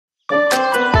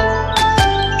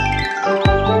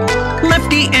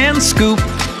Lefty and Scoop,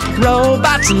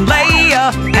 Robots and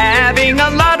Leia, having a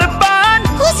lot of fun.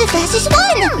 Who's the fastest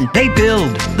one? They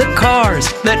build the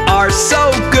cars that are so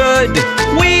good.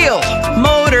 Wheel,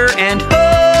 motor, and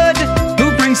hood.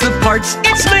 Who brings the parts?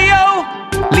 It's Leo.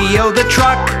 Leo the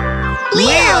truck.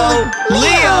 Leo!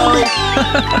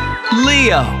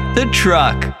 Leo the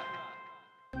truck.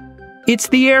 It's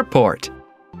the airport.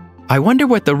 I wonder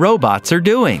what the robots are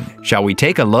doing. Shall we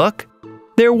take a look?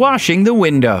 They're washing the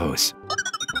windows.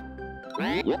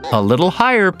 A little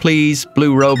higher, please,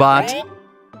 Blue Robot.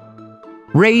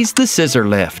 Raise the scissor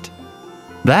lift.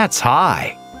 That's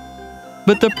high.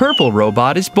 But the Purple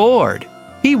Robot is bored.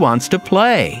 He wants to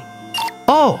play.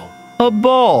 Oh, a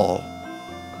ball.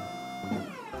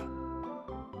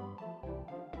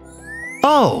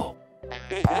 Oh.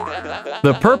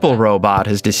 The Purple Robot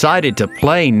has decided to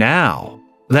play now.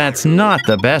 That's not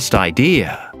the best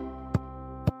idea.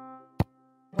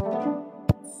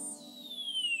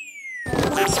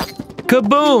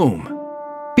 Kaboom!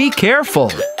 Be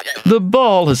careful! The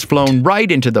ball has flown right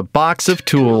into the box of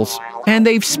tools, and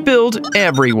they've spilled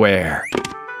everywhere.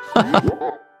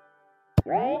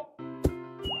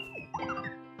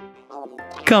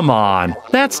 Come on,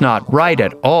 that's not right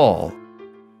at all.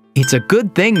 It's a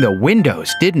good thing the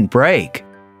windows didn't break.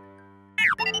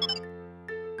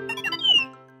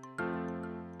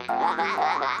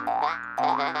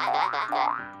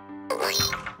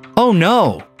 Oh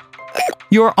no!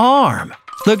 Your arm!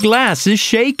 The glass is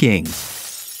shaking.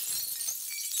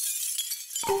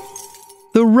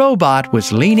 The robot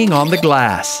was leaning on the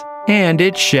glass, and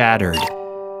it shattered.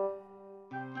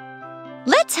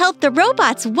 Let's help the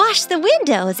robots wash the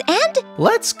windows and…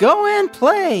 Let's go and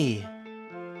play.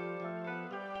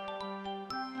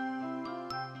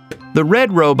 The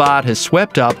red robot has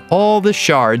swept up all the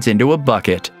shards into a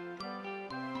bucket.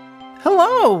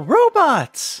 Hello,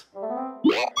 robots.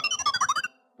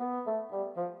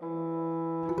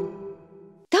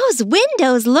 Those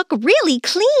windows look really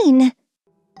clean.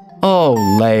 Oh,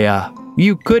 Leia,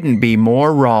 you couldn't be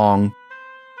more wrong.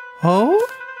 Oh?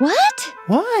 What?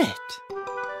 What?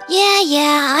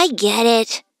 Yeah, I get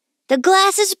it. The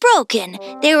glass is broken.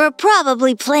 They were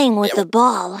probably playing with the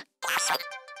ball.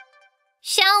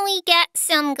 Shall we get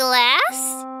some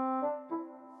glass?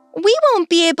 We won't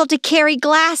be able to carry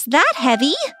glass that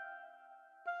heavy.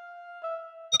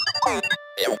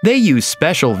 They use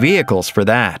special vehicles for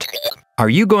that. Are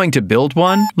you going to build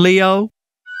one, Leo?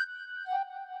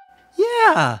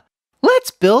 Yeah,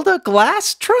 let's build a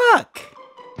glass truck.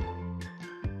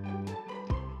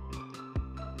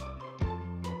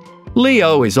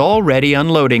 Leo is already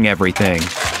unloading everything.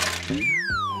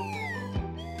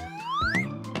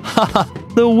 Haha,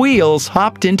 the wheels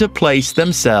hopped into place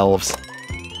themselves.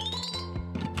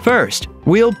 First,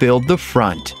 we'll build the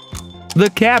front.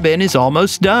 The cabin is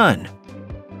almost done.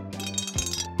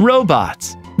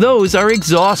 Robots, those are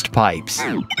exhaust pipes.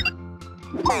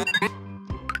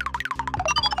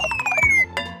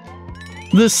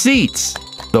 The seats,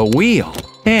 the wheel,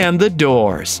 and the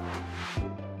doors.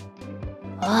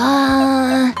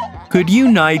 Could you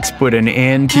knights put an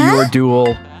end to your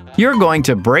duel? You're going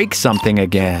to break something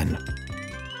again.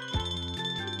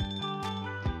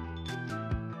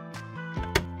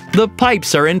 The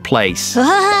pipes are in place.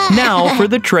 Now for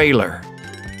the trailer.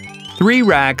 3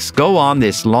 racks go on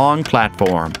this long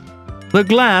platform. The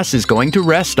glass is going to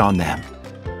rest on them.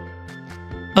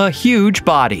 A huge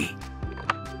body.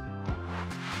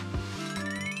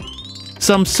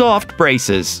 Some soft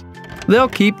braces. They'll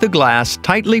keep the glass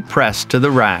tightly pressed to the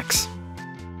racks.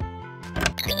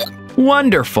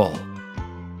 Wonderful!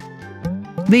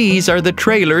 These are the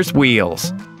trailer's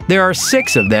wheels. There are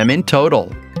 6 of them in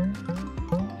total.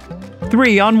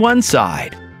 3 on one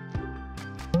side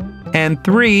and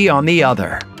 3 on the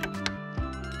other.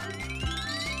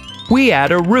 We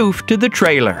add a roof to the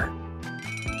trailer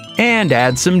and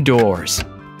add some doors.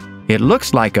 It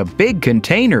looks like a big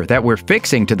container that we're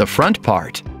fixing to the front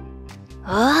part.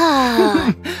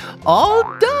 All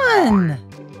done.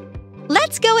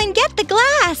 Let's go and get the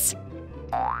glass.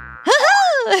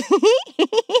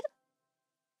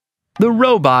 The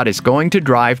robot is going to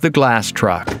drive the glass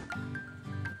truck.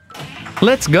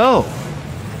 Let's go.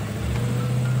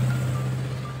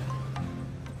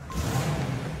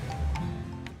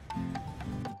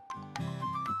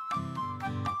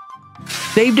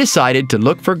 They've decided to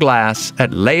look for glass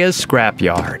at Leia's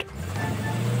scrapyard.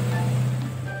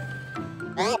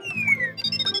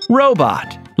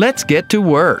 Robot, let's get to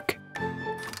work.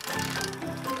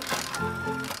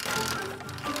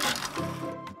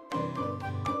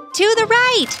 To the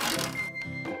right.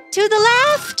 To the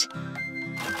left.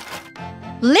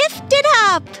 Lift it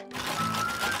up.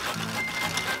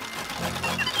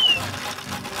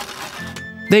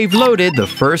 They've loaded the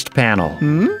first panel.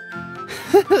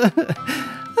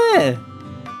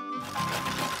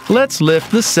 Let's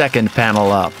lift the second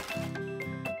panel up.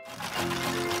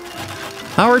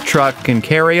 Our truck can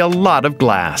carry a lot of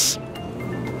glass.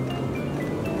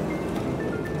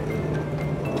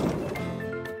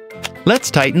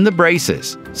 Let's tighten the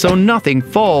braces so nothing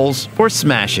falls or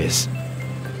smashes.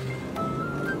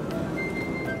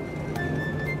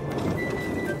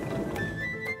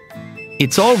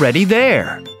 It's already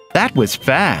there. That was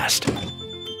fast.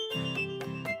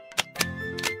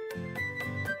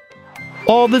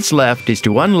 All that's left is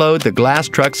to unload the glass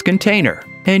truck's container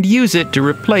and use it to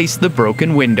replace the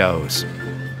broken windows.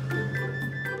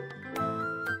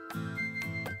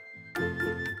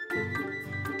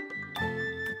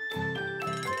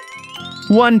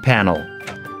 One panel.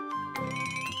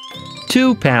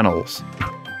 2 panels.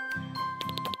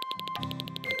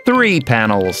 3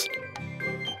 panels.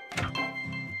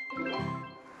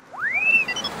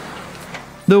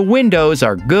 The windows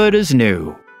are good as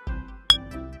new.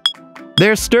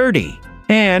 They're sturdy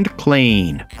and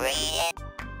clean.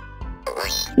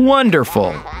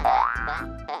 Wonderful!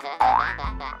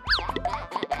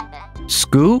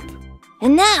 Scoop?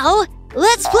 And now,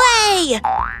 let's play!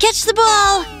 Catch the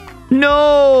ball!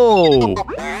 No!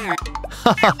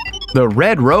 The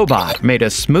red robot made a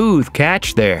smooth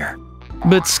catch there.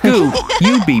 But Scoop,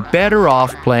 you'd be better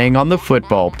off playing on the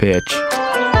football pitch.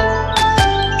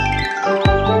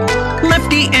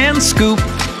 Lifty and Scoop,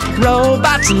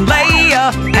 robots and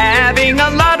Leia, having a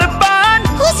lot of fun.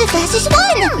 Who's the fastest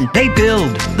one? They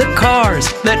build the cars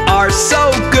that are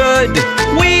so good.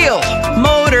 Wheel,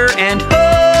 motor, and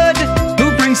hood.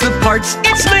 Who brings the parts?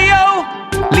 It's Leo.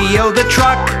 Leo the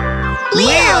truck.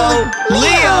 Leo.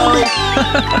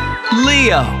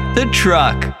 Leo the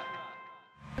truck.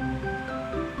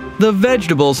 The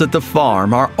vegetables at the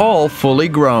farm are all fully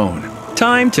grown.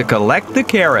 Time to collect the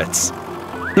carrots.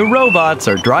 The robots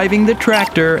are driving the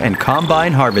tractor and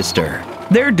combine harvester.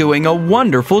 They're doing a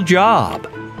wonderful job.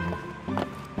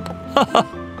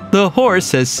 The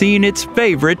horse has seen its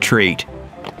favorite treat.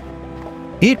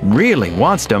 It really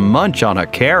wants to munch on a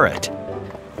carrot.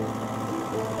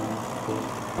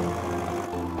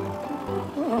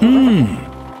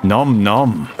 Nom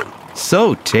nom.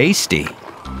 So tasty.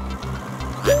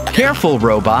 Careful,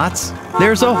 robots.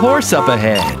 There's a horse up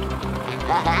ahead.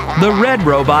 The red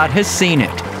robot has seen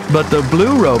it, but the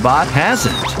blue robot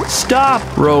hasn't. Stop,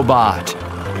 robot.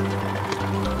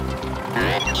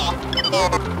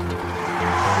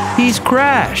 He's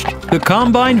crashed. The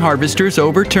combine harvester's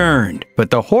overturned, but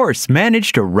the horse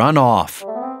managed to run off.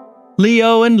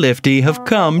 Leo and Lifty have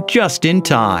come just in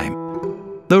time.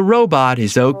 The robot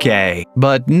is okay,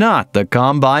 but not the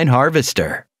combine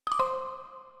harvester.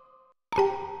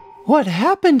 What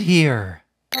happened here?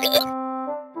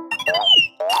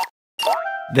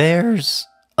 There's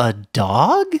a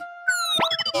dog?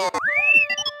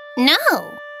 No,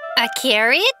 a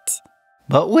carrot?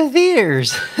 But with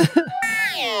ears.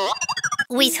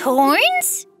 With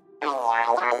horns?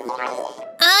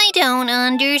 I don't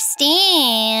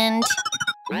understand.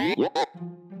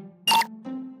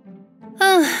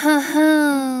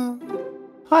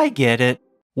 I get it.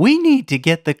 We need to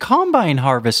get the combine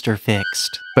harvester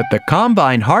fixed. But the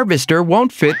combine harvester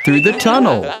won't fit through the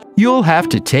tunnel. You'll have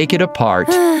to take it apart.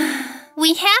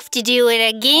 We have to do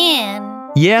it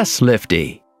again. Yes,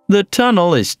 Lifty. The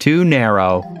tunnel is too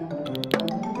narrow.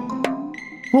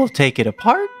 We'll take it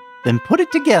apart, then put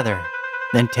it together.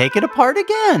 Then take it apart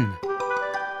again.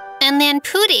 And then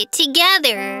put it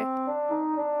together.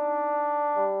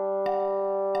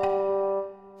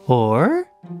 Or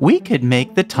we could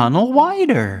make the tunnel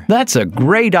wider. That's a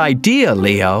great idea,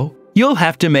 Leo. You'll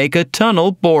have to make a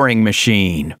tunnel boring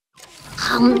machine.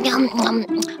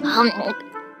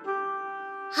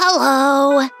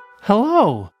 Hello.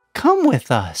 Hello, come with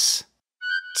us.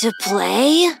 To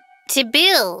play? To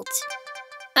build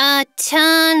a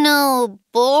tunnel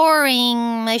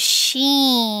boring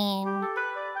machine.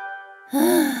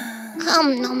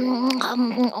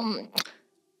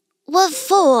 What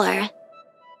for?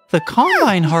 The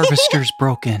combine harvester's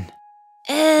broken.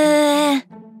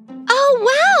 Oh,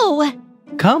 wow!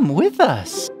 Come with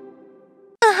us.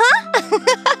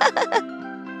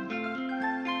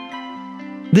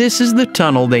 This is the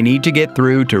tunnel they need to get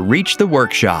through to reach the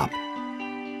workshop.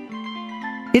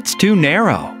 It's too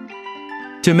narrow.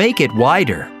 To make it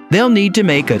wider, they'll need to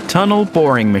make a tunnel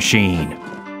boring machine.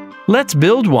 Let's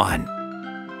build one.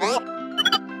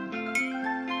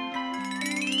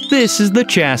 This is the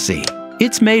chassis.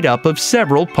 It's made up of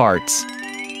several parts.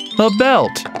 A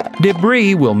belt.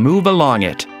 Debris will move along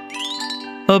it.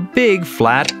 A big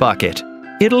flat bucket.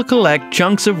 It'll collect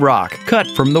chunks of rock cut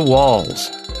from the walls.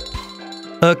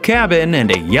 A cabin and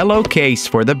a yellow case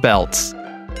for the belts.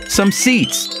 Some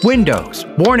seats, windows,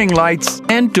 warning lights,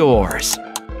 and doors.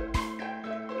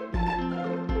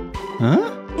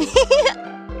 Huh?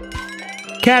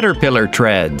 Caterpillar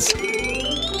treads.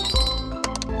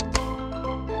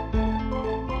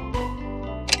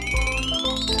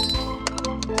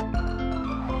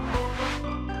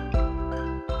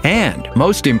 And,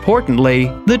 most importantly,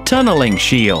 the tunneling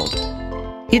shield.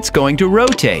 It's going to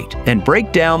rotate and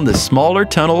break down the smaller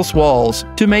tunnel's walls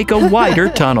to make a wider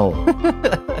tunnel.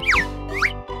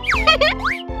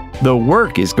 The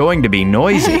work is going to be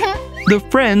noisy. The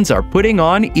friends are putting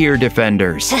on ear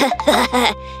defenders.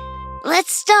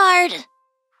 Let's start.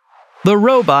 The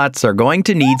robots are going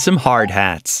to need some hard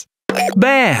hats.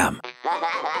 Bam!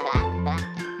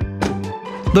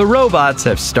 The robots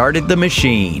have started the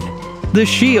machine. The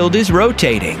shield is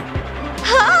rotating.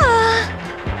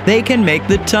 They can make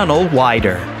the tunnel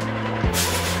wider.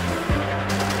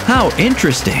 How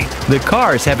interesting! The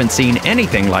cars haven't seen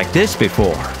anything like this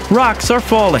before. Rocks are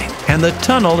falling, and the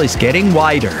tunnel is getting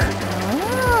wider.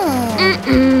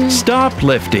 Stop,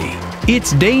 Lifty.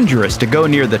 It's dangerous to go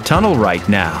near the tunnel right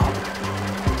now.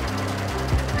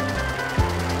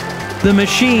 The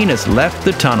machine has left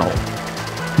the tunnel.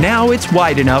 Now it's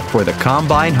wide enough for the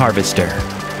combine harvester.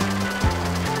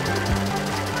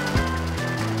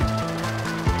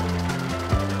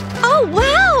 Oh,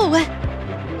 wow!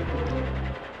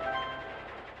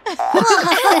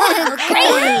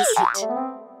 Great!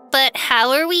 But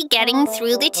how are we getting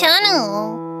through the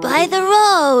tunnel? By the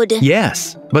road.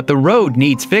 Yes, but the road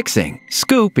needs fixing.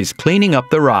 Scoop is cleaning up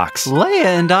the rocks. Leia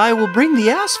and I will bring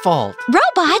the asphalt.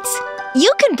 Robots,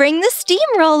 you can bring the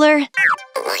steamroller.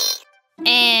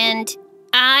 And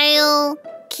I'll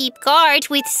keep guard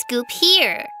with Scoop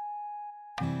here.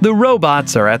 The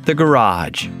robots are at the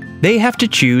garage. They have to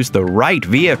choose the right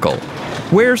vehicle.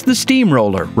 Where's the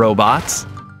steamroller, robots?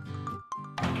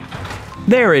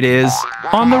 There it is,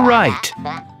 on the right.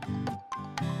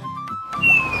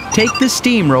 Take the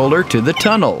steamroller to the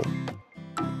tunnel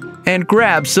and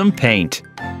grab some paint.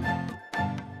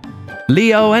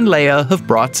 Leo and Leia have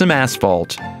brought some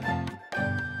asphalt.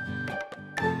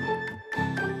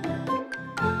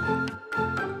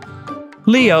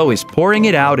 Leo is pouring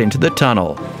it out into the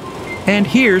tunnel. And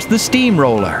here's the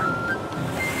steamroller.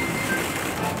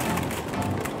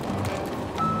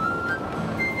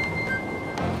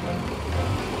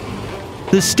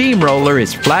 The steamroller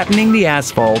is flattening the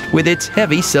asphalt with its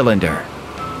heavy cylinder.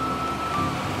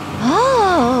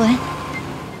 Oh,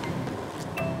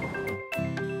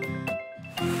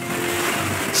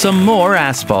 Some more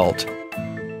asphalt.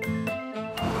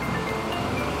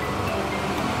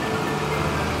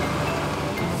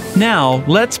 Now,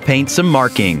 let's paint some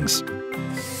markings.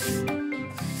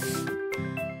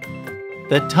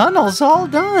 The tunnel's all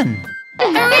done.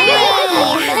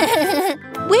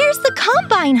 where's the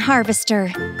combine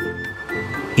harvester?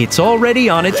 It's already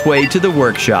on its way to the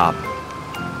workshop.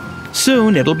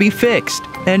 Soon it'll be fixed,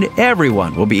 and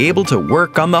everyone will be able to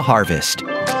work on the harvest.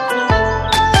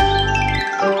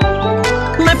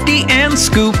 Lifty and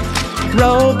Scoop,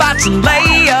 robots and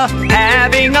Leia,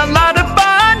 having a lot of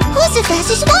fun. Who's the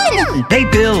fastest one? They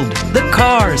build the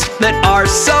cars that are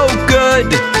so good.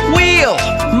 Wheel,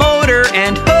 motor,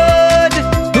 and hood.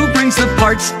 Who brings the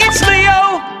parts? It's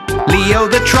Leo. Leo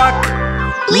the truck.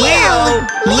 Leo.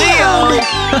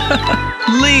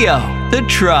 Leo the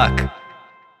truck.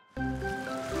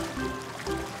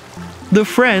 The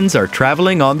friends are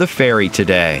traveling on the ferry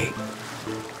today.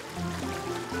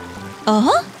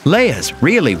 Uh-huh. Leia's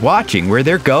really watching where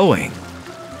they're going.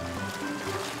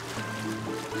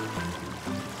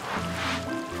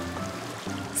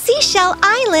 Seashell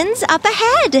Island's up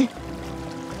ahead.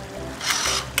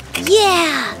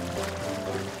 Yeah.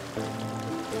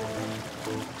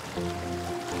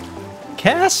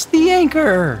 Cast the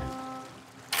anchor.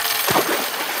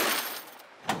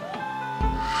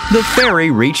 The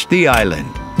ferry reached the island.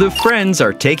 The friends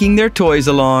are taking their toys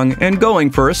along and going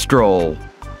for a stroll.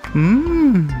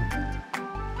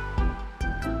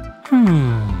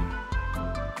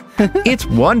 It's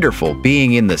wonderful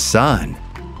being in the sun.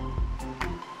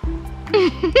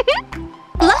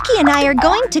 Lucky and I are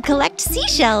going to collect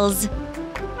seashells.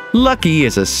 Lucky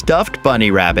is a stuffed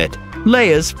bunny rabbit,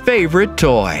 Leia's favorite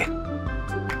toy.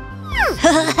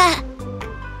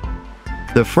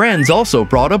 The friends also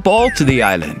brought a ball to the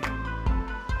island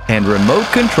and remote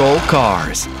control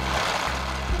cars.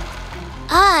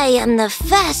 I am the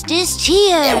fastest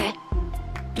here.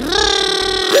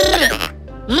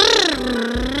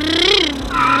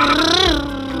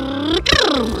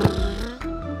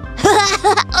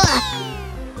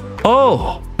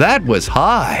 That was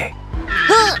high.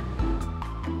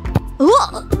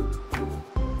 Whoa.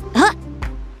 Huh?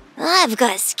 I've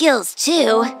got skills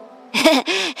too.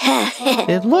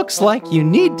 It looks like you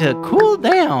need to cool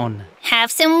down.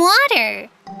 Have some water.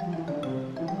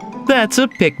 That's a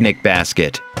picnic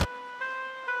basket.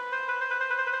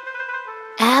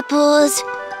 Apples,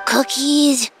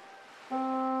 cookies.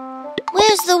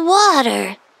 Where's the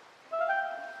water?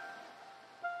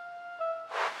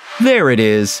 There it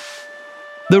is.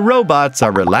 The robots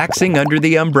are relaxing under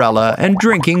the umbrella and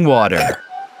drinking water.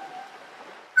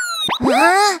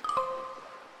 Huh?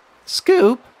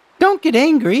 Scoop, don't get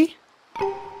angry.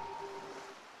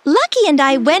 Lucky and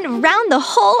I went round the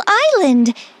whole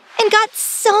island and got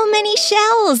so many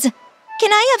shells.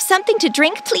 Can I have something to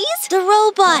drink, please? The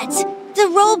robots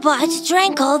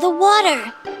drank all the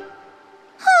water.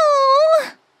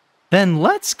 Oh. Then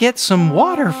let's get some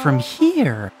water from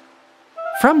here.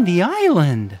 From the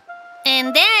island.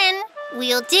 And then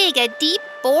we'll dig a deep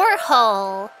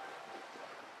borehole.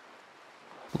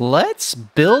 Let's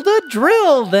build a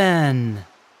drill then.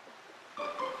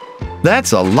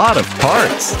 That's a lot of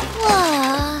parts.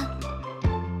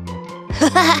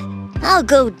 I'll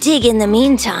go dig in the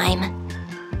meantime.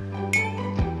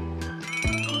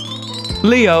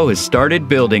 Leo has started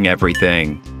building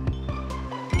everything.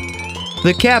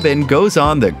 The cabin goes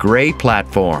on the gray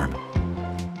platform.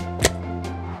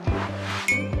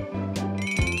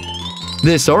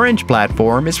 This orange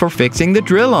platform is for fixing the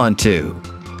drill onto.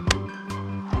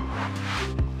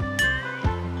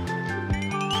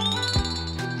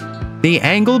 The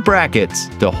angle brackets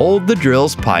to hold the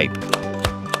drill's pipe.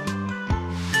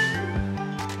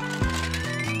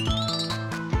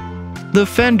 The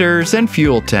fenders and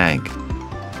fuel tank.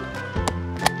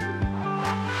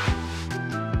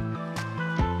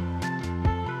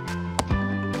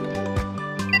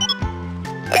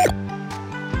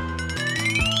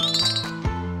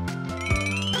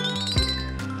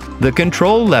 The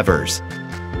control levers.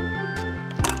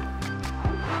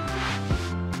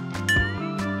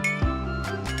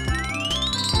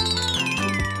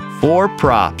 Four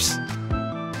props.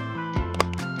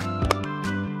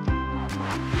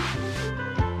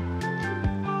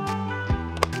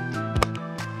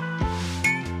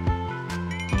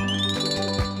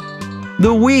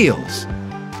 The wheels.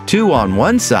 2 on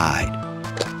one side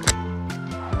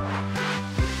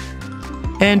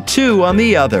and 2 on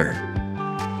the other.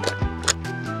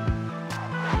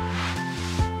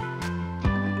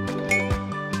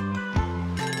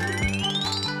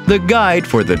 The guide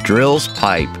for the drill's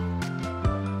pipe.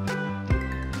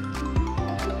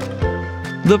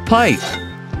 The pipe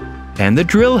and the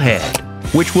drill head,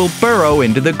 which will burrow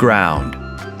into the ground.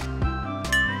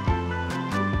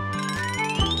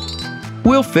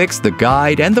 We'll fix the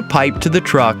guide and the pipe to the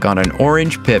truck on an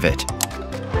orange pivot.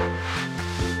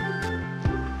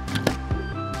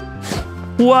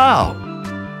 Wow!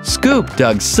 Scoop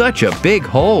dug such a big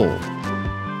hole.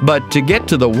 But to get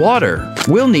to the water,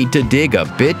 we'll need to dig a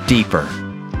bit deeper.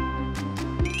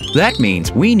 That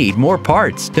means we need more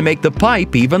parts to make the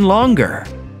pipe even longer.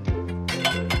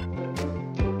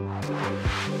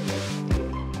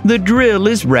 The drill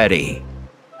is ready.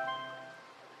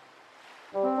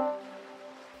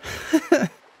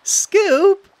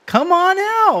 Scoop, come on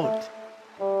out.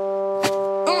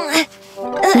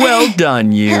 Well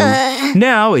done, you.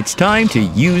 Now it's time to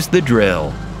use the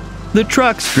drill. The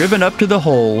truck's driven up to the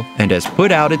hole and has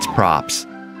put out its props.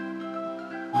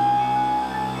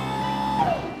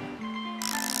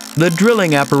 The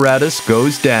drilling apparatus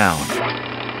goes down.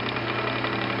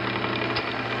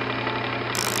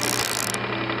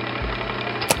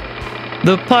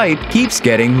 The pipe keeps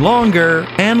getting longer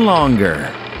and longer.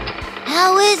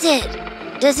 How is it?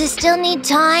 Does it still need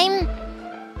time?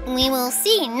 We will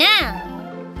see now.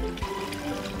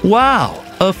 Wow!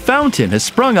 A fountain has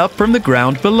sprung up from the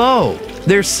ground below.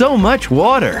 There's so much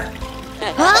water.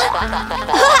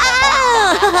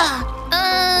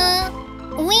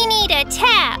 We need a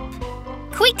tap.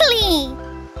 Quickly!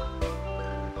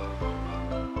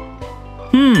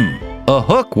 A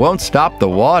hook won't stop the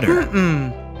water.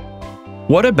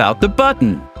 What about the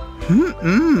button?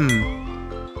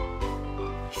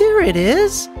 Here it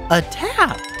is, a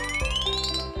tap.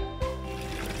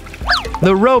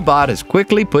 The robot has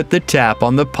quickly put the tap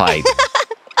on the pipe.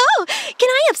 Oh, can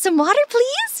I have some water,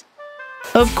 please?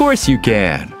 Of course you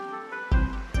can.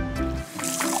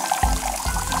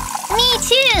 Me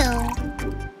too.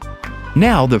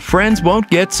 Now the friends won't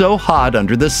get so hot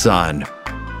under the sun.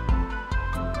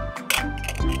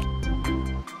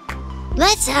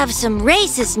 Let's have some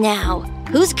races now.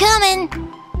 Who's coming?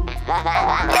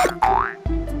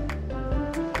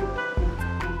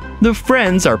 The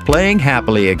friends are playing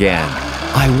happily again.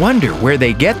 I wonder where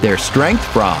they get their strength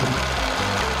from.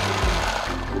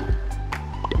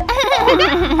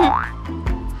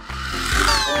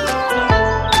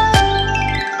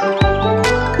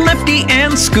 Lifty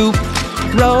and Scoop,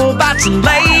 Robots and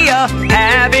Leia,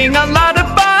 having a lot of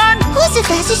fun. Who's the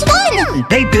fastest one?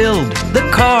 They build the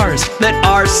cars that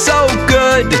are so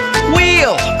good.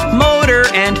 Wheel, motor,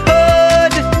 and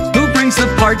hood. Who brings the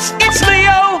parts? It's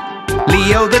Leo.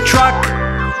 Leo the truck.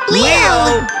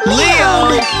 Leo!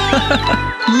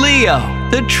 Leo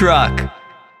the truck.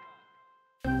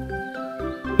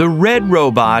 The red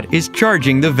robot is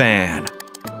charging the van.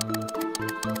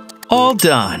 All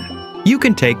done. You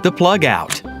can take the plug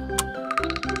out.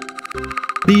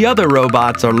 The other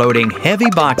robots are loading heavy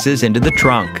boxes into the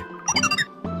trunk.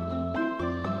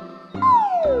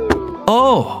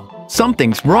 Oh,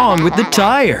 something's wrong with the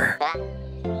tire.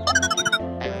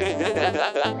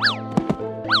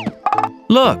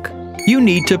 Look, you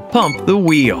need to pump the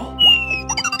wheel.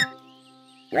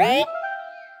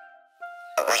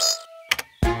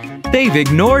 They've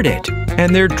ignored it,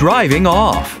 and they're driving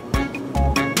off.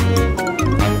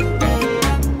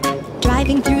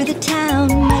 Driving through the town,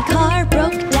 my car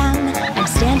broke down. I'm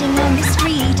standing on the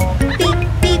street, beep,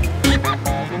 beep,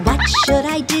 beep. What should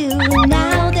I do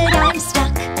now that I'm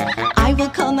stuck? I will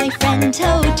call my friend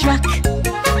tow truck.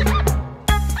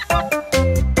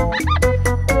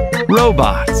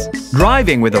 Robots,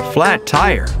 driving with a flat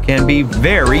tire can be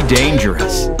very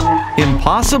dangerous.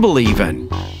 Impossible even.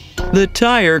 The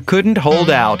tire couldn't hold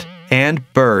out and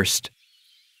burst.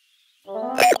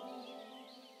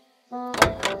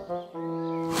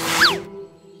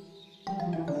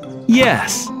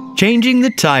 Yes, changing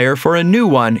the tire for a new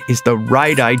one is the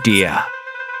right idea.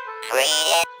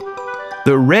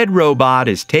 The red robot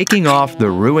is taking off the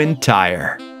ruined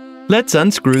tire. Let's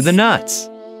unscrew the nuts.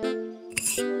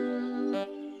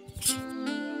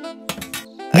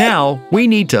 Now, we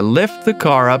need to lift the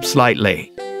car up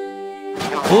slightly.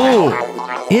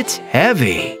 Oh, it's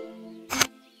heavy.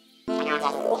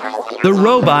 The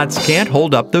robots can't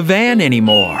hold up the van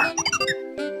anymore.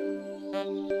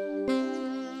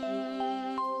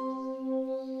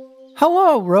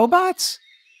 Hello, robots.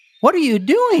 What are you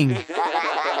doing?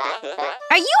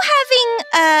 Are you having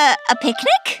a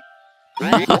picnic?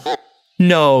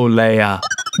 No, Leia.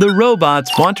 The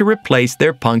robots want to replace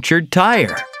their punctured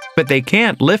tire, but they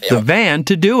can't lift the van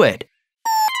to do it.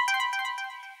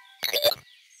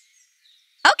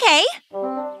 Okay.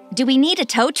 Do we need a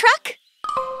tow truck?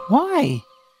 Why?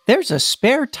 There's a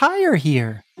spare tire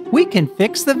here. We can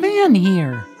fix the van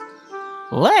here.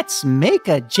 Let's make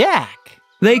a jack.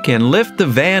 They can lift the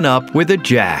van up with a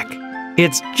jack.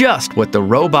 It's just what the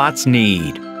robots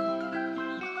need.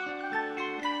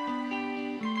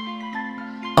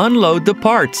 Unload the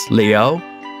parts, Leo.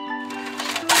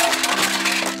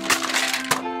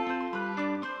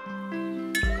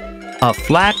 A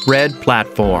flat red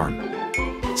platform.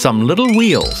 Some little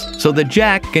wheels so the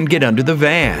jack can get under the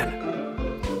van.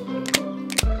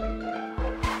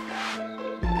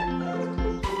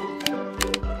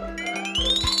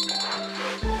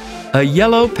 A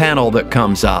yellow panel that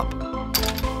comes up.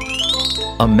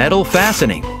 A metal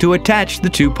fastening to attach the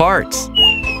two parts.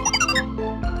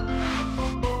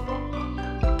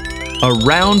 A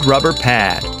round rubber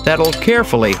pad that'll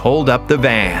carefully hold up the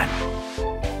van.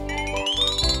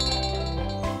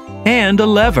 And a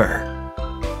lever.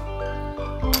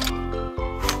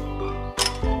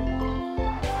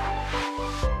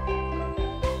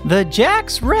 The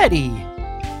jack's ready.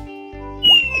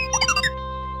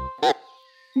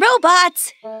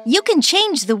 Robots, you can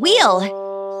change the wheel.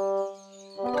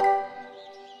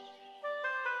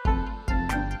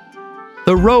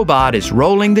 The robot is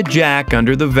rolling the jack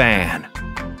under the van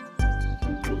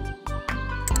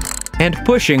and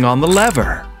pushing on the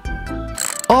lever.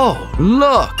 Oh,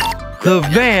 look! The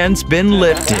van's been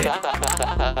lifted.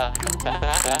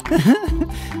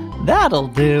 That'll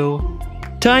do.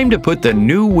 Time to put the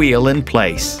new wheel in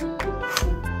place.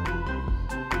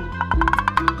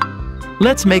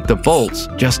 Let's make the bolts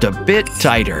just a bit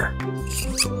tighter.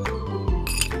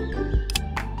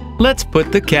 Let's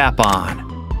put the cap on.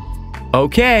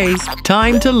 Okay,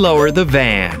 time to lower the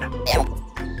van.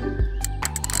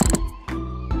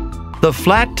 The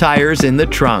flat tire's in the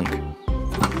trunk.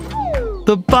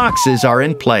 The boxes are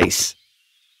in place.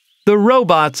 The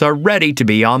robots are ready to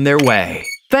be on their way.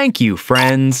 Thank you,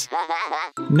 friends.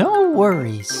 No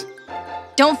worries.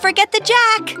 Don't forget the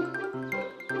jack.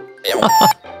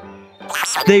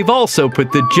 They've also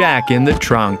put the jack in the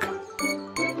trunk.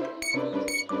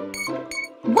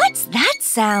 What's that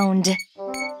sound?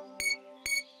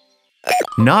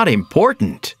 Not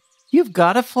important. You've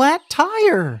got a flat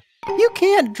tire. You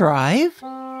can't drive.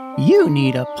 You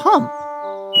need a pump.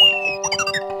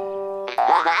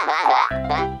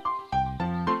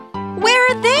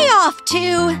 Where are they off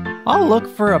to? I'll look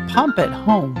for a pump at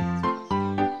home.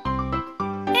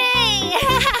 Hey!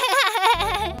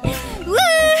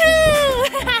 Woohoo!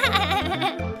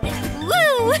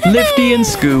 Woo! Lifty and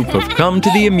Scoop have come to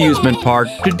the amusement park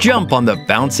to jump on the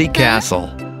bouncy castle.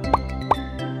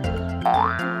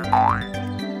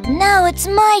 Now it's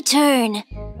my turn.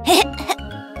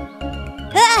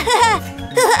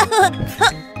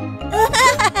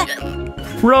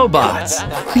 Robots!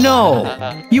 No!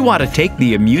 You want to take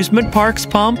the amusement park's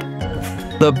pump?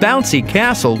 The bouncy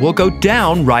castle will go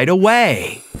down right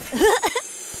away.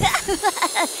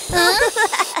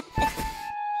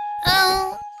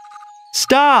 Oh, It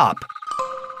Stop!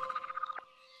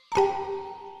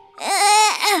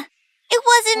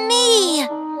 wasn't me.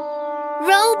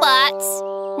 robots,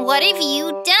 what have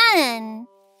you done?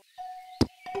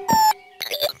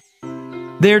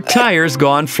 Their tire's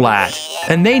gone flat,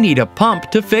 and they need a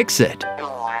pump to fix it.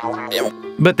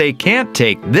 But they can't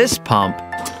take this pump.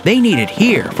 They need it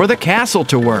here for the castle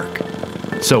to work.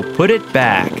 So put it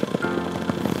back.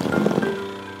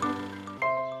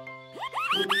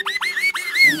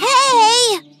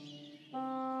 Hey!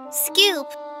 Scoop,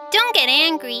 don't get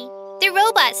angry. The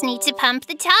robots need to pump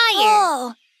the tire.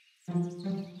 Oh.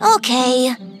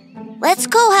 Okay. Let's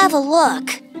go have a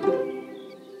look.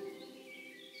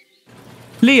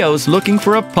 Leo's looking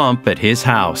for a pump at his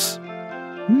house.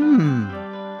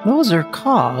 Those are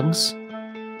cogs.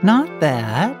 Not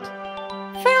that.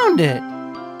 Found it.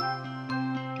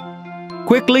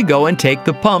 Quickly go and take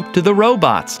the pump to the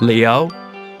robots, Leo.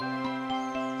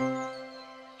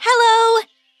 Hello.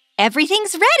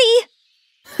 Everything's ready.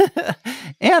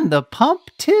 And the pump,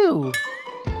 too.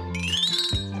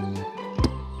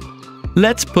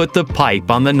 Let's put the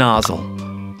pipe on the nozzle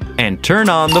and turn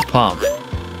on the pump.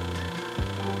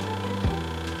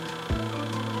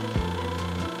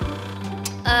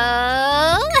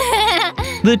 Oh.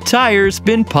 The tire's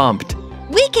been pumped.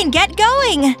 We can get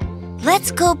going.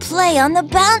 Let's go play on the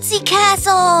bouncy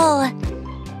castle.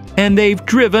 And they've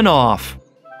driven off.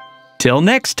 Till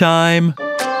next time.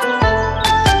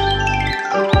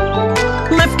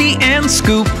 Lifty and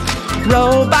Scoop,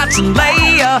 robots and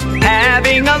Leia,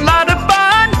 having a lot of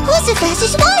fun. Who's the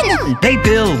fastest one? They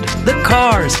build the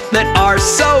cars that are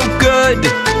so good.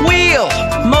 Wheel,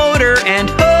 motor, and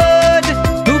hood.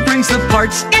 Who brings the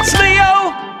parts? It's Leo.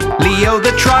 Leo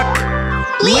the truck.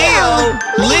 Leo.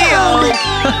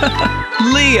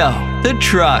 Leo the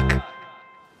truck.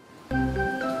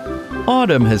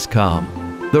 Autumn has come.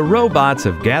 The robots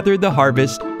have gathered the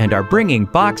harvest and are bringing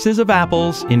boxes of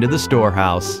apples into the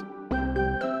storehouse.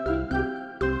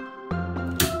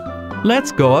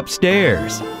 Let's go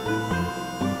upstairs.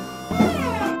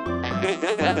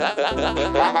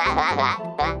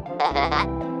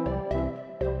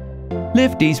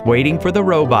 Lifty's waiting for the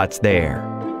robots there.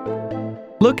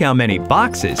 Look how many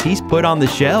boxes he's put on the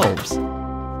shelves.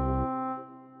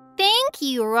 Thank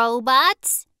you,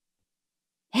 robots.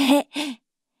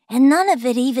 And none of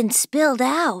it even spilled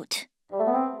out.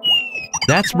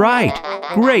 That's right.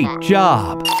 Great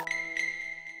job.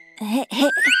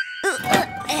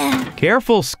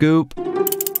 Careful, Scoop.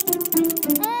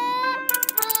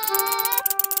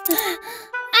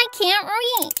 I can't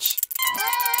reach.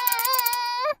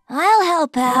 I'll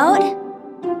help out.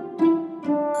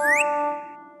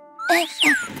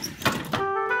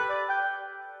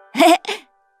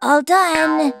 All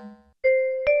done.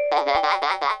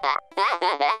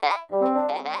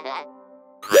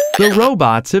 The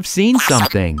robots have seen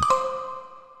something.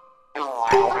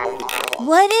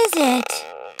 What is it?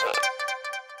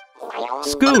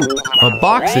 Scoop, a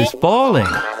box is falling.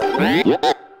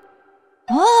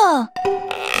 Oh!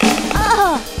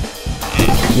 Oh!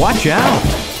 Watch out.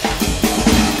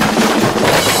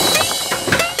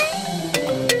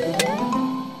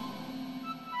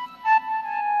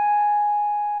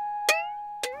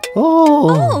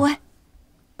 Oh.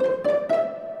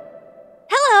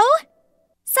 Hello.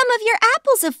 Some of your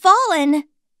apples have fallen.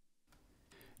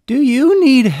 Do you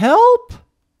need help?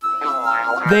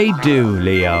 They do,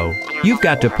 Leo. You've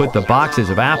got to put the boxes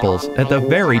of apples at the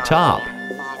very top.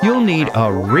 You'll need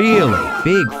a really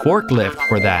big forklift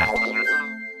for that.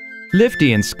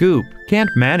 Lifty and Scoop can't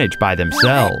manage by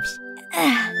themselves.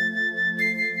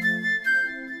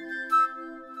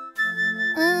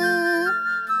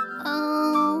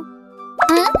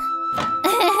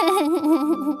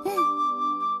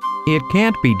 It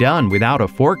can't be done without a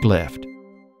forklift.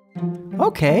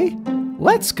 Okay,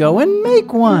 let's go and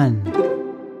make one.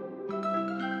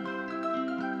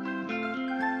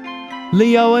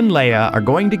 Leo and Leia are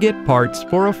going to get parts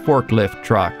for a forklift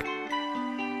truck.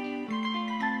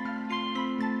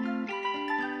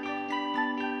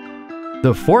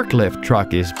 The forklift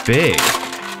truck is big.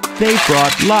 They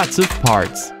brought lots of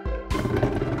parts.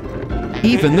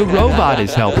 Even the robot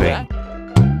is helping.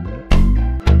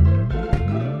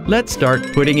 Let's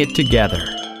start putting it together.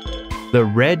 The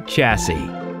red chassis,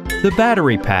 the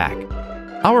battery pack.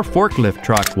 Our forklift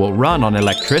truck will run on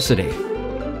electricity.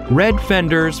 Red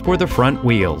fenders for the front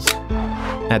wheels.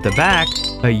 At the back,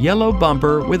 a yellow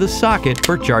bumper with a socket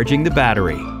for charging the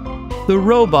battery. The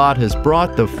robot has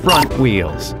brought the front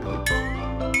wheels.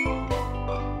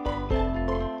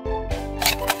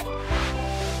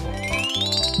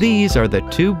 These are the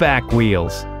two back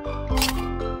wheels.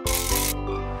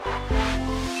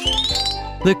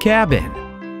 The cabin.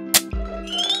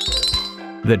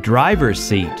 The driver's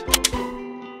seat.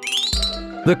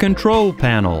 The control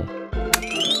panel.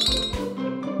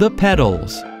 The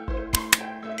pedals.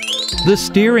 The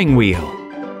steering wheel.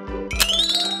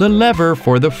 The lever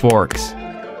for the forks.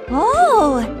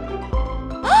 Oh!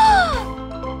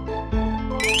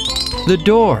 The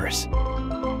doors.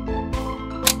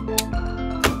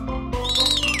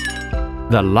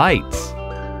 The lights.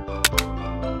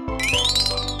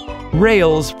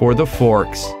 Rails for the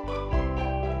forks.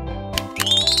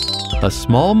 A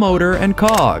small motor and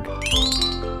cog.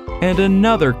 And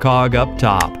another cog up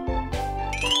top.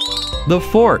 The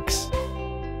forks.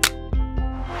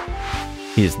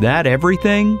 Is that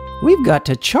everything? We've got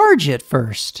to charge it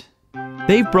first.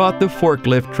 They've brought the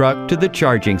forklift truck to the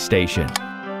charging station.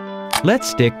 Let's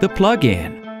stick the plug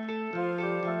in.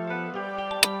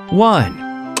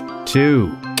 1,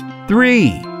 2,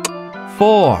 3,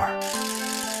 4.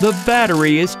 The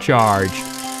battery is charged.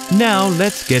 Now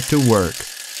let's get to work.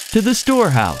 To the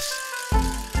storehouse.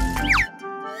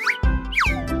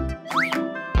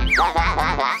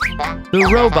 The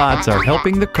robots are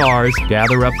helping the cars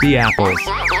gather up the apples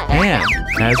and,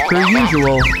 as per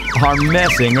usual, are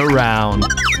messing around.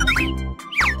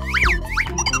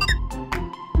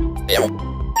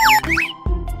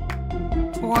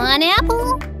 One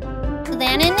apple,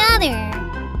 then another.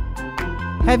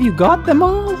 Have you got them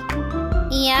all?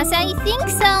 Yes, I think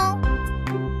so.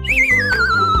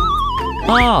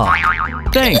 Ah,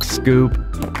 thanks, Scoop.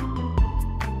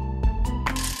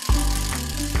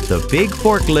 The big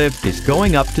forklift is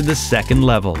going up to the second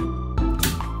level.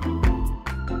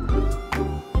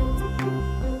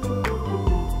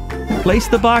 Place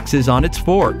the boxes on its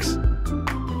forks.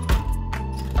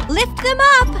 Lift them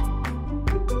up!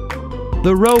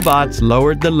 The robots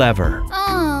lowered the lever,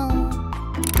 Oh.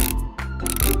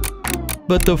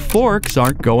 but the forks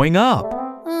aren't going up.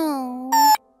 Oh.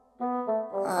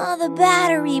 Oh, the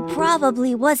battery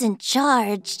probably wasn't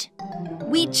charged.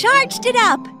 We charged it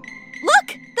up!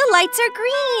 Look! The lights are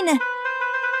green!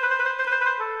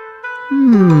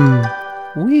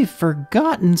 We've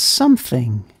forgotten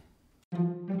something.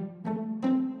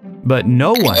 But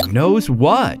no one knows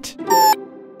what.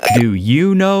 Do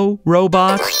you know,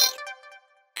 robots?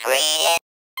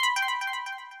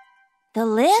 The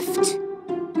lift?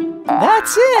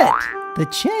 That's it! The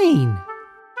chain.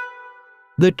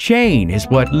 The chain is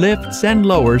what lifts and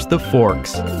lowers the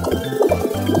forks.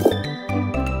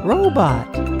 Robot,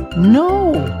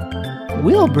 no!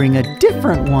 We'll bring a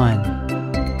different one.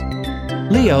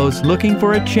 Leo's looking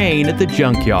for a chain at the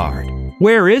junkyard.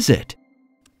 Where is it?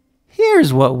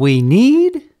 Here's what we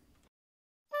need.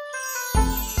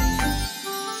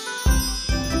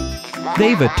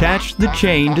 They've attached the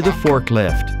chain to the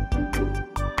forklift.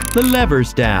 The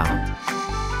lever's down.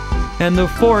 And the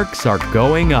forks are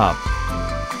going up.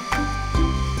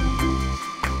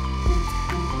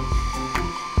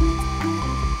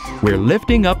 We're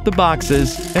lifting up the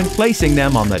boxes and placing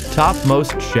them on the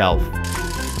topmost shelf.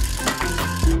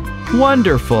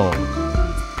 Wonderful!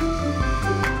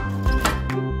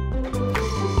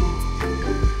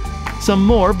 Some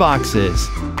more boxes.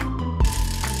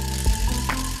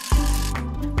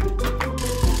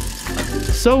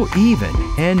 So even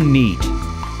and neat,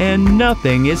 and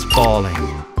nothing is falling.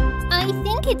 I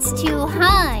think it's too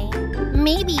high.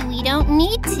 Maybe we don't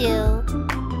need to.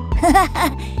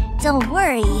 Don't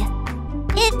worry.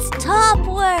 It's top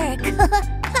work.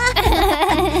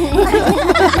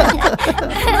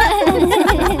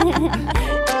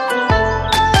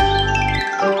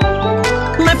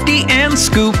 Lifty and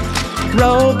Scoop,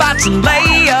 robots and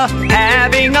Leia,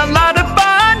 having a lot of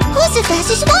fun. Who's the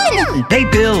fastest one? They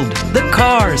build the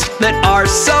cars that are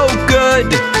so good.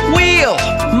 Wheel,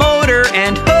 motor,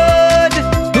 and hood.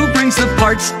 Who brings the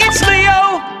parts? It's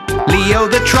Leo. Leo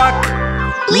the truck.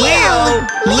 Leo.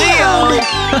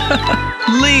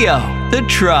 Leo the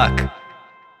truck.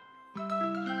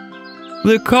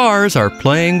 The cars are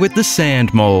playing with the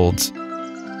sand molds.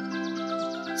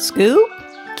 Scoop,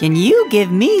 can you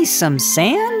give me some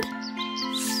sand?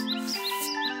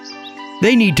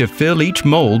 They need to fill each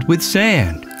mold with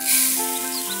sand.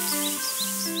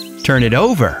 Turn it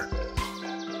over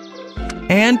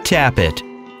and tap it.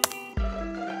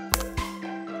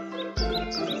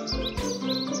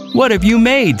 What have you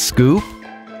made, Scoop?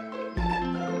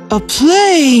 A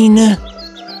plane!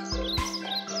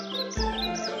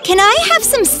 Can I have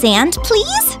some sand,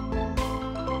 please?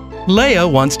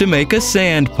 Leia wants to make a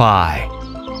sand pie.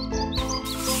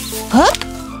 Huh?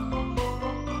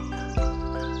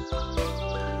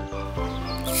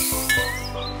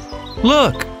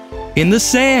 Look, in the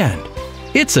sand.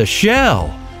 It's a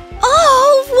shell.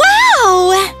 Oh,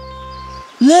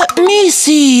 wow! Let me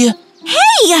see.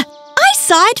 Hey! I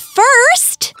saw it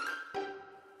first!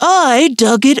 I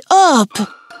dug it up.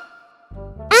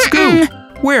 Scoop,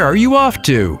 where are you off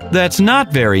to? That's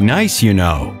not very nice, you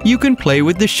know. You can play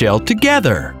with the shell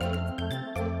together.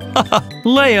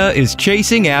 Leia is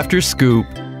chasing after Scoop.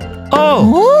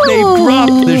 Oh, they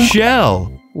dropped the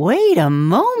shell. Wait a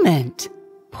moment.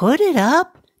 Put it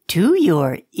up to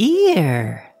your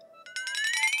ear.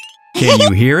 Can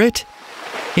you hear it?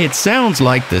 It sounds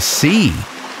like the sea.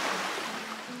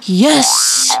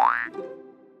 Yes.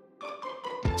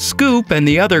 Scoop and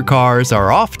the other cars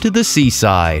are off to the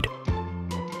seaside.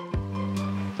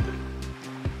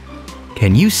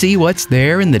 Can you see what's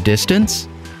there in the distance?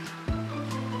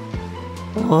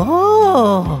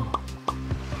 Oh.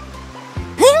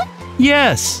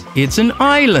 Yes, it's an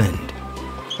island.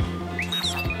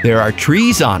 There are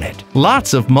trees on it,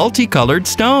 lots of multicolored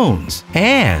stones,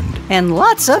 And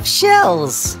lots of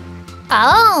shells.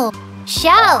 Oh,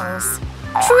 shells.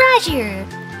 Treasure.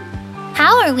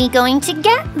 How are we going to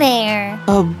get there?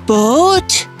 A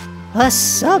boat? A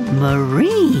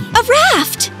submarine. A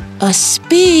raft! A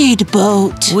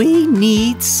speedboat. We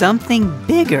need something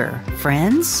bigger,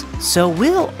 friends, so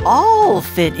we'll all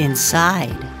fit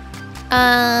inside.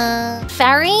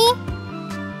 Ferry?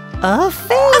 A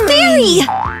ferry. A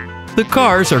ferry! the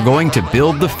cars are going to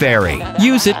build the ferry,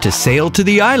 use it to sail to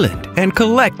the island, and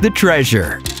collect the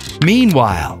treasure.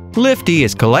 Meanwhile, Lifty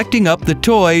is collecting up the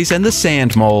toys and the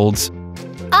sand molds.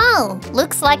 Oh,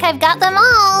 looks like I've got them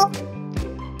all.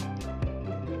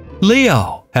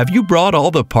 Leo, have you brought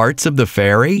all the parts of the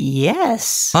ferry?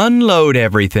 Yes. Unload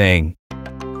everything.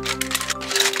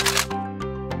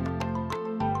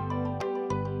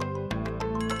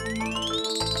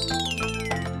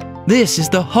 This is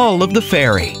the hull of the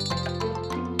ferry.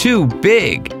 2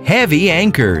 big, heavy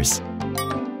anchors.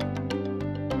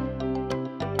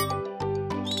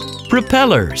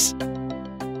 Propellers.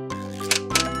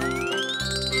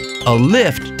 A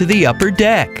lift to the upper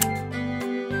deck.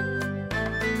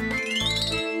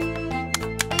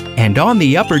 And on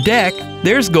the upper deck,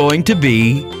 there's going to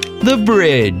be the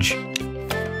bridge.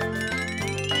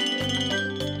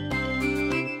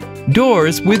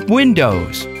 Doors with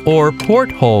windows or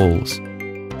portholes.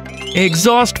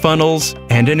 Exhaust funnels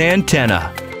and an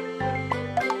antenna.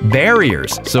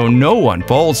 Barriers so no one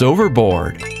falls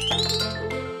overboard.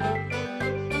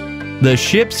 The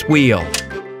ship's wheel.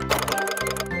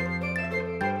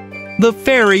 The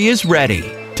ferry is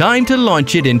ready. Time to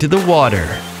launch it into the water.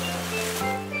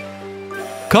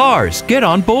 Cars, get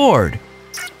on board.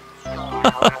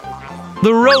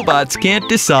 The robots can't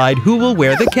decide who will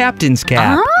wear the captain's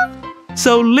cap.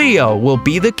 So Leo will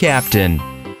be the captain.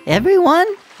 Everyone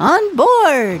on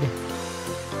board.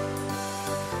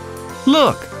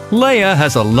 Look, Leia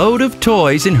has a load of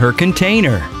toys in her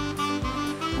container.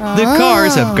 The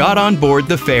cars have got on board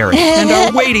the ferry and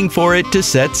are waiting for it to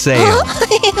set sail.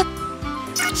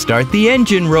 Start the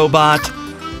engine, robot.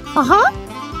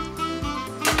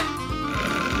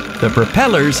 The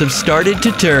propellers have started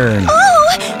to turn.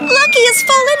 Oh, Lucky has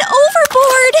fallen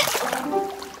overboard!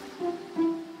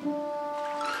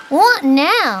 What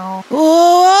now?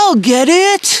 Oh, I'll get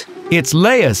it. It's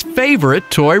Leia's favorite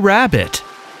toy rabbit.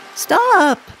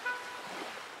 Stop.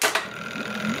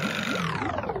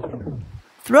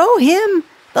 Throw him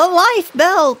the life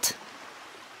belt.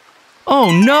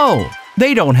 Oh no,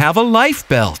 they don't have a life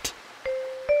belt.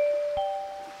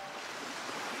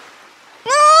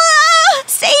 Ah,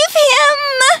 save him!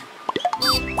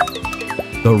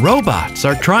 The robots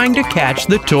are trying to catch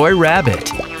the toy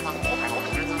rabbit.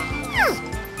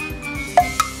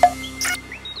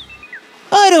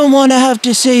 I don't want to have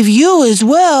to save you as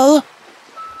well.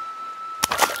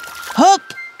 Hup!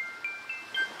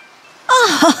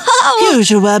 Oh, Here's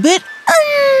your rabbit.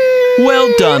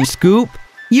 Well done, Scoop.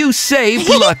 You saved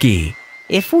Lucky.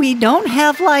 If we don't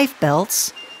have life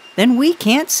belts, then we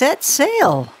can't set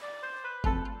sail.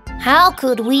 How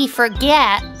could we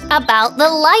forget about the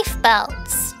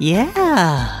lifebelts?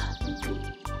 Yeah.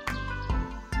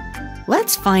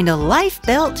 Let's find a life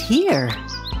belt here.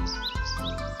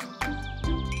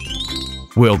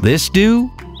 Will this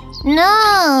do?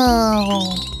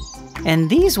 No. And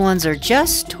these ones are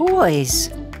just toys.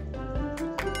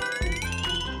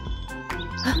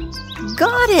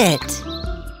 Got it!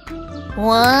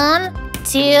 1,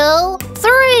 2,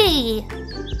 3.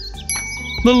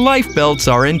 The life belts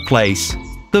are in place.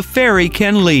 The ferry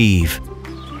can leave.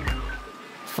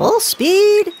 Full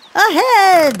speed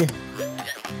ahead!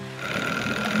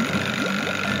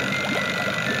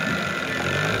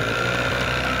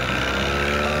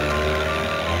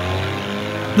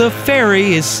 The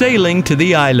ferry is sailing to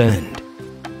the island.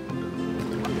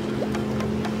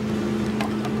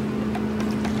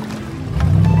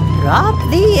 Drop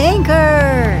the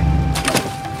anchor!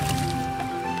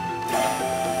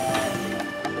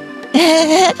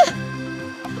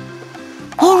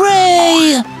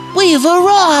 Hooray! We've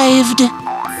arrived!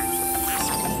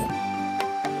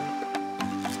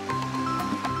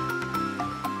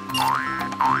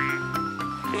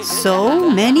 So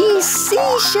many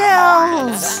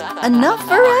seashells! Enough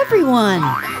for everyone!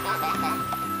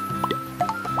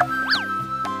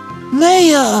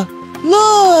 Leia,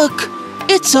 look!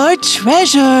 It's our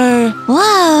treasure!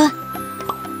 Whoa!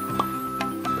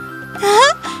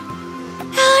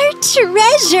 Our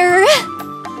treasure!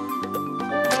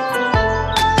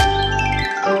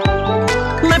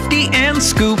 Lifty and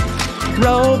Scoop,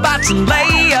 robots and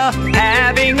Leia,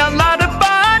 having a lot of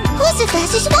fun. Who's the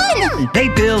fastest one? They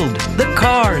build the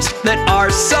cars that are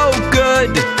so good.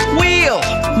 Wheel,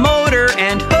 motor,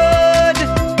 and hood.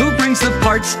 Who brings the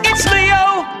parts? It's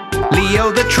Leo.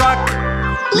 Leo the truck.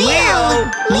 Leo.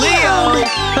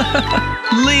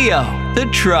 Leo the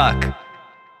truck.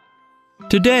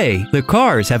 Today, the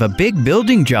cars have a big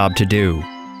building job to do.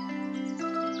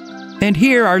 And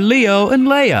here are Leo and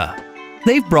Leia.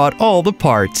 They've brought all the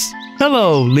parts.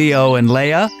 Hello, Leo and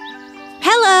Leia.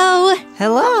 Hello!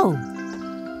 Hello!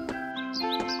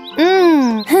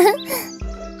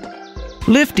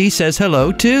 Lifty says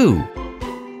hello too.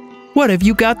 What have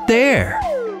you got there?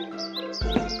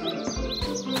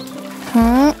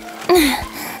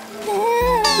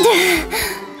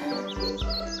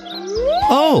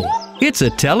 Oh, it's a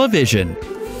television.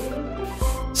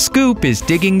 Scoop is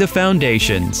digging the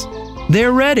foundations.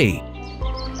 They're ready.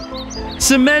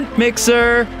 Cement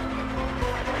mixer!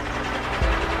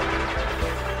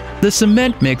 The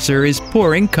cement mixer is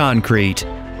pouring concrete.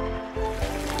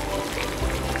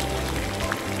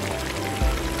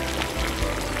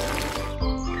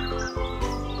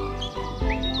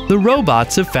 The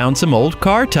robots have found some old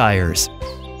car tires.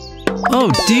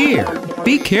 Oh dear,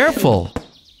 be careful.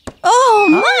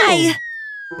 Oh my!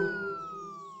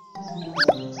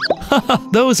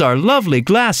 Those are lovely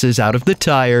glasses out of the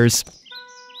tires.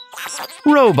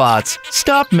 Robots,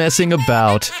 stop messing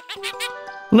about.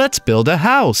 Let's build a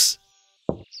house.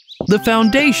 The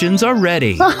foundations are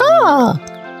ready.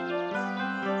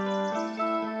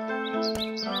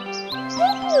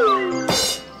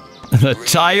 The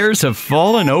tires have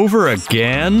fallen over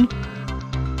again?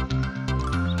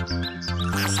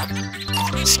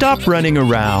 Stop running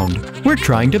around. We're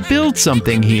trying to build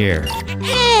something here.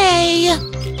 Hey!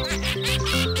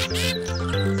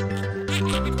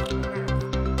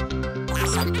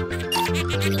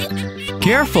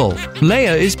 Careful,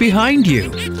 Leia is behind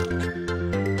you.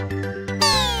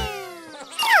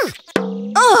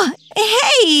 Oh,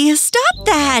 hey! Stop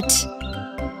that!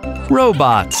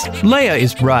 Robots, Leia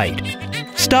is right.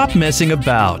 Stop messing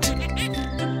about.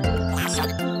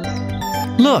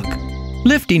 Look,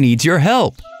 Lifty needs your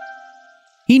help.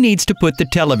 He needs to put the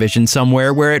television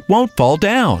somewhere where it won't fall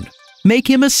down. Make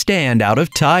him a stand out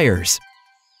of tires.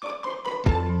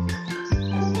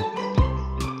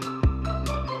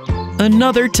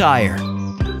 Another tire.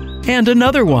 And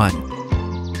another one.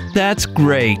 That's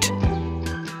great.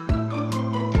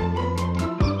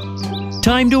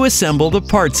 Time to assemble the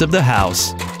parts of the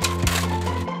house.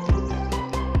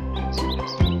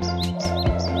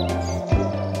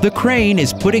 The crane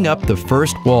is putting up the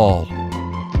first wall.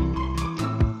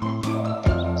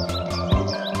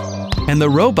 And the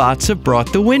robots have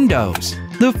brought the windows.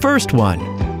 The first one.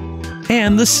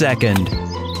 And the second.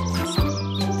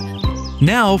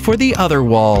 Now for the other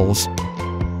walls.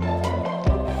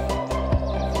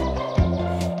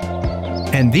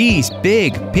 And these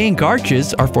big pink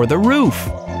arches are for the roof.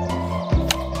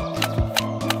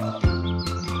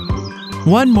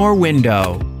 One more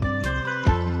window.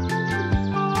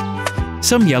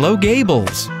 Some yellow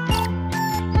gables.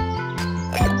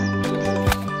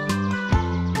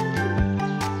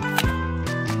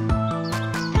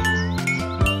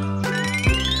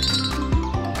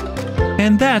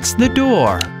 And that's the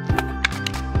door.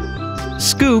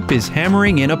 Scoop is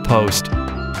hammering in a post.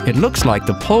 It looks like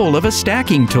the pole of a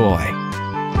stacking toy.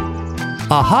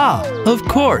 Aha! Of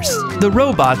course, the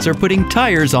robots are putting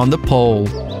tires on the pole.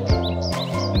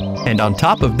 And on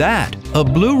top of that, a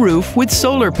blue roof with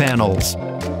solar panels.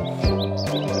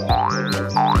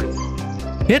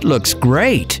 It looks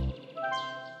great.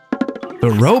 The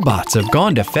robots have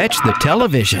gone to fetch the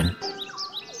television.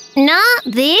 Not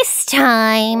this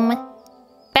time.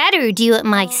 Better do it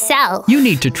myself. You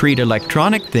need to treat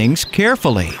electronic things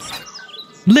carefully.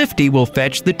 Lifty will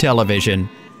fetch the television.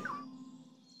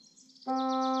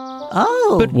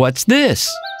 Oh. But what's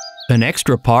this? An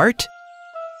extra part?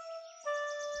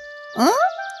 Huh?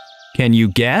 Can you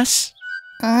guess?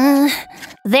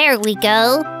 There we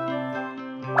go.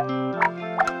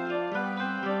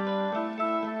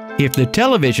 If the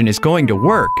television is going to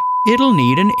work, it'll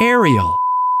need an aerial.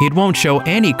 It won't show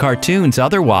any cartoons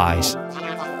otherwise.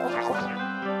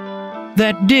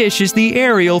 That dish is the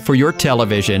aerial for your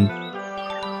television.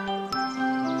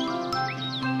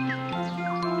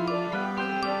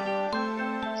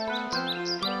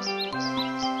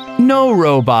 No,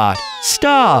 robot!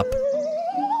 Stop!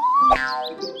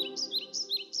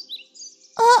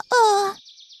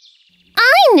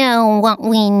 I know what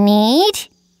we need.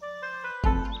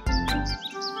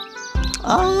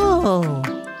 Oh.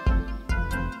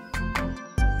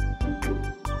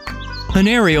 An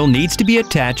aerial needs to be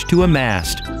attached to a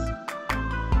mast.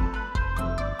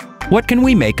 What can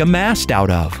we make a mast out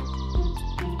of?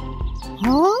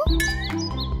 Huh?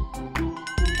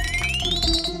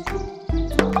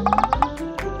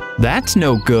 That's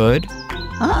no good.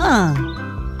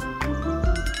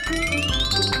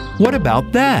 What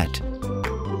about that?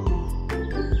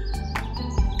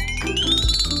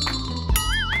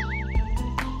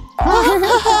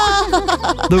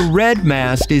 The red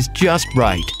mast is just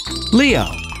right. Leo,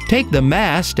 take the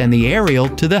mast and the aerial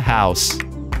to the house.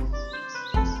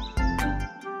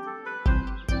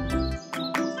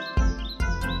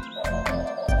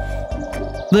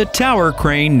 The tower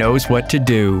crane knows what to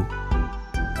do.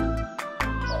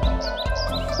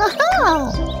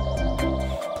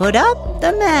 Put up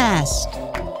the mast.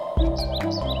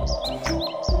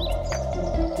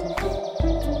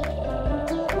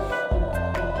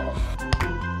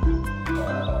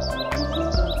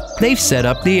 They've set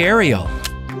up the aerial.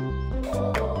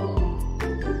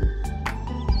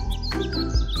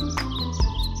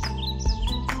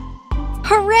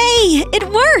 Hooray! It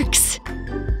works!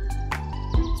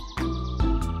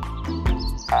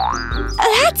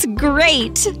 That's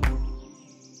great!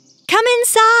 Come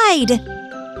inside!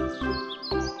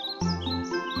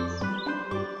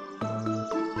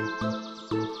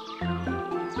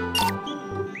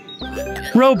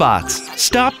 Robots,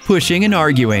 stop pushing and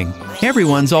arguing.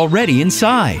 Everyone's already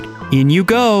inside. In you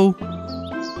go.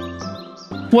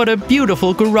 What a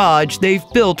beautiful garage they've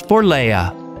built for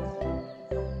Leia.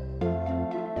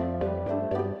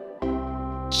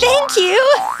 Thank you!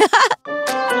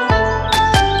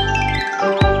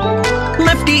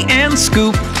 Lifty and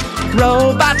Scoop,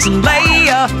 robots and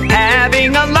Leia,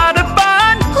 having a lot of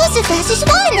fun. Who's the fastest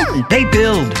one? They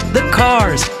build the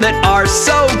cars that are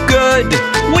so good.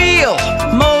 Wheel,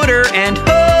 motor, and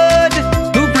hood.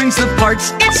 Who brings the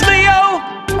parts? It's Leo.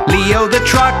 Leo the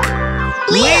truck.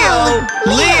 Leo.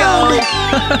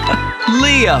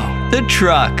 Leo the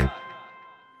truck.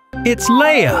 It's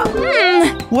Leia.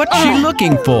 What's she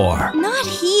looking for? Not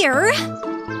here.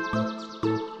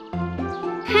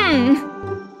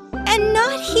 And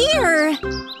not here.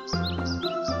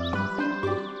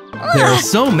 There are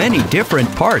so many different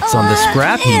parts on the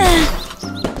scrap heap.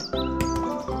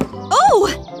 Oh!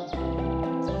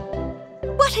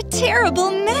 What a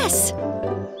terrible mess.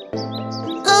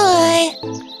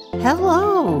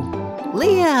 Hello,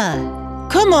 Leah.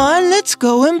 Come on, let's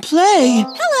go and play.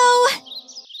 Hello.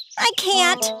 I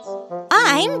can't.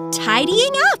 I'm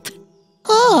tidying up.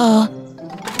 Oh,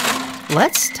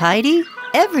 Let's tidy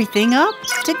everything up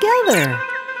together.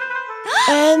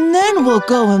 and then we'll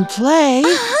go and play.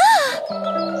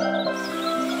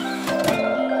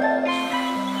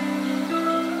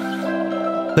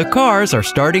 The cars are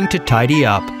starting to tidy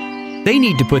up. They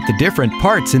need to put the different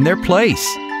parts in their place.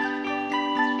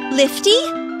 Lifty,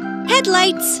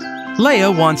 headlights.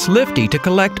 Leia wants Lifty to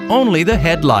collect only the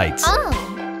headlights. Oh,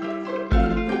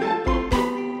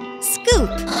 Scoop,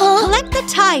 collect the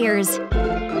tires.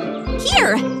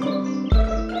 Here.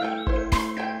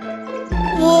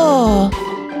 Whoa,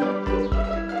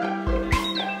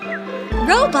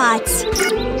 Robots,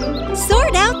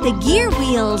 sort out the gear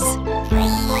wheels.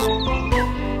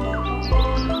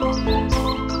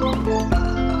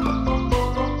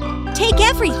 Take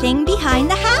everything behind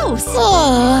the house.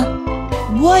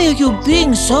 Why are you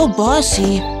being so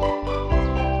bossy?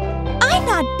 I'm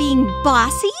not being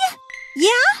bossy. Yeah?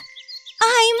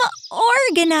 I'm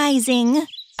organizing.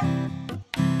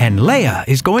 And Leia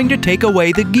is going to take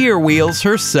away the gear wheels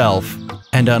herself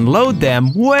and unload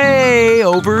them way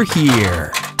over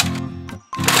here.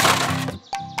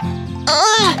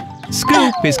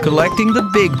 Scoop is collecting the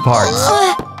big parts.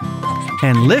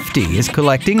 And Lifty is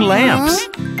collecting lamps.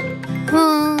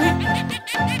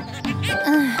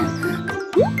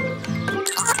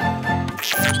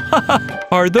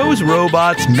 Are those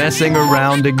robots messing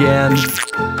around again?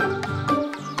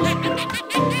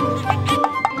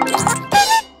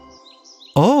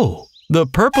 Oh, the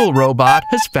purple robot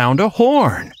has found a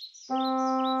horn.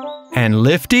 And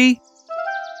Lifty?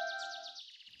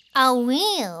 A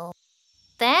wheel.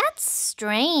 That's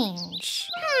strange.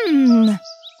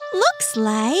 Looks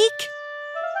like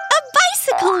a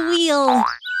bicycle wheel.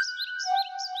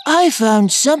 I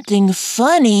found something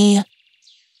funny.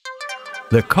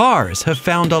 The cars have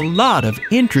found a lot of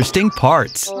interesting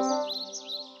parts.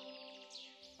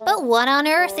 But what on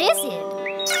earth is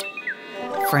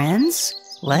it? Friends,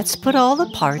 let's put all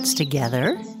the parts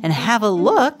together and have a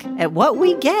look at what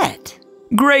we get.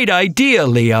 Great idea,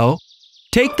 Leo.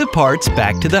 Take the parts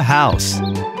back to the house.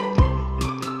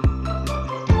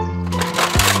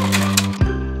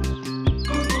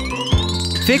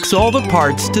 Fix all the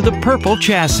parts to the purple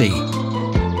chassis.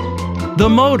 The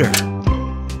motor.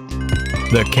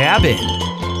 The cabin.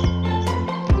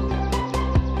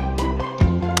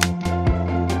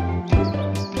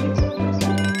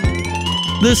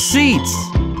 The seats.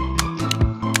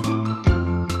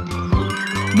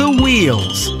 The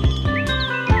wheels.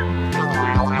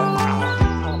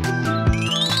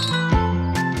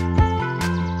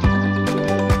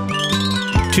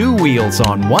 Two wheels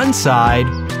on one side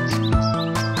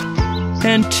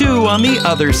and two on the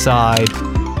other side.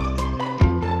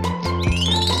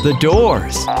 The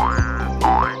doors.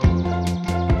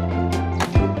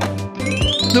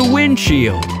 The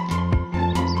windshield.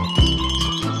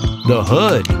 The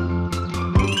hood.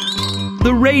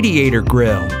 The radiator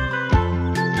grill.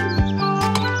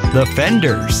 The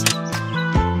fenders.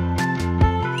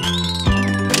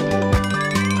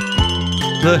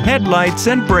 The headlights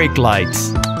and brake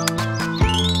lights.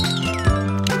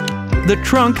 The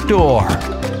trunk door.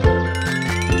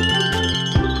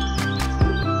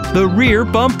 The rear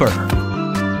bumper.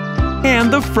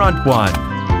 And the front one.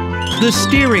 The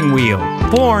steering wheel,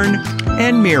 horn,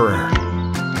 and mirror.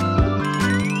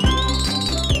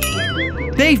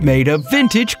 They've made a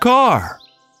vintage car.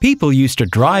 People used to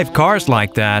drive cars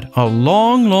like that a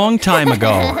long, long time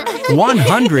ago.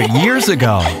 100 years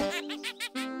ago.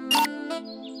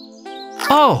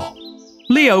 Oh,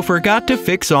 Leo forgot to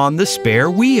fix on the spare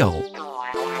wheel.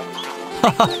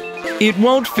 It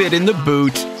won't fit in the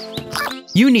boot.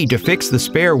 You need to fix the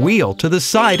spare wheel to the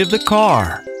side of the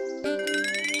car.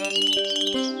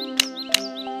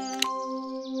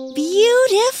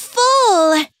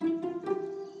 Beautiful!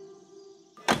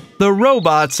 The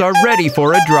robots are ready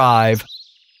for a drive.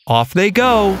 Off they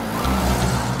go.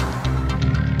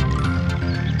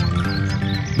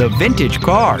 The vintage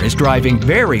car is driving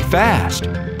very fast,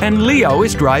 and Leo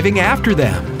is driving after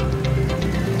them.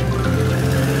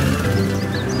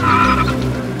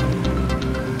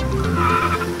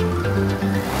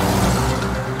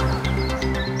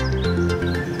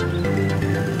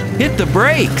 Hit the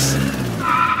brakes!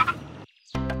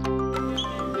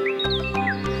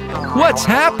 What's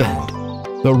happened?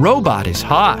 The robot is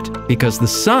hot because the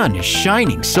sun is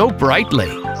shining so brightly.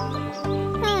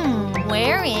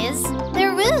 Where is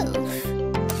the roof?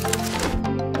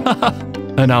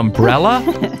 An umbrella?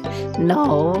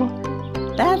 No,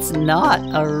 that's not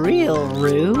a real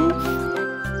roof.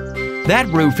 That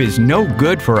roof is no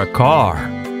good for a car.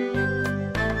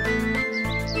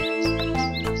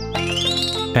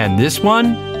 And this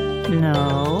one?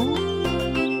 No.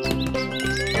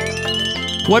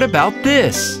 What about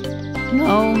this?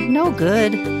 No, no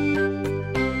good.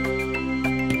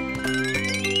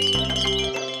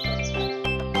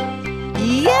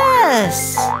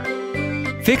 Yes!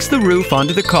 Fix the roof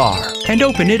onto the car and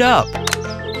open it up.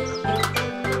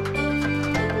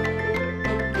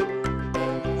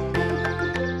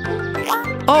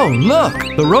 Oh, look!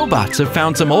 The robots have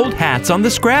found some old hats on the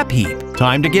scrap heap.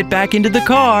 Time to get back into the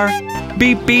car.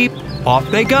 Beep, beep. Off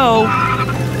they go.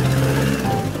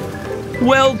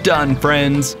 Well done,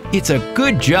 friends. It's a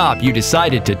good job you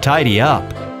decided to tidy up.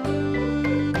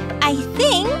 I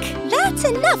think that's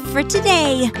enough for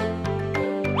today.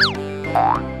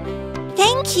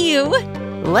 Thank you.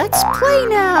 Let's play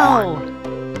now.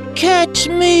 Catch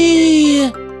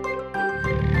me!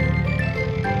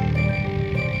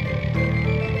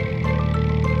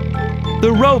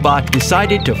 The robot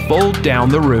decided to fold down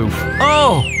the roof.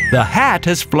 Oh, the hat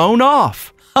has flown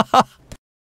off.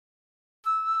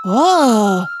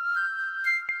 Whoa!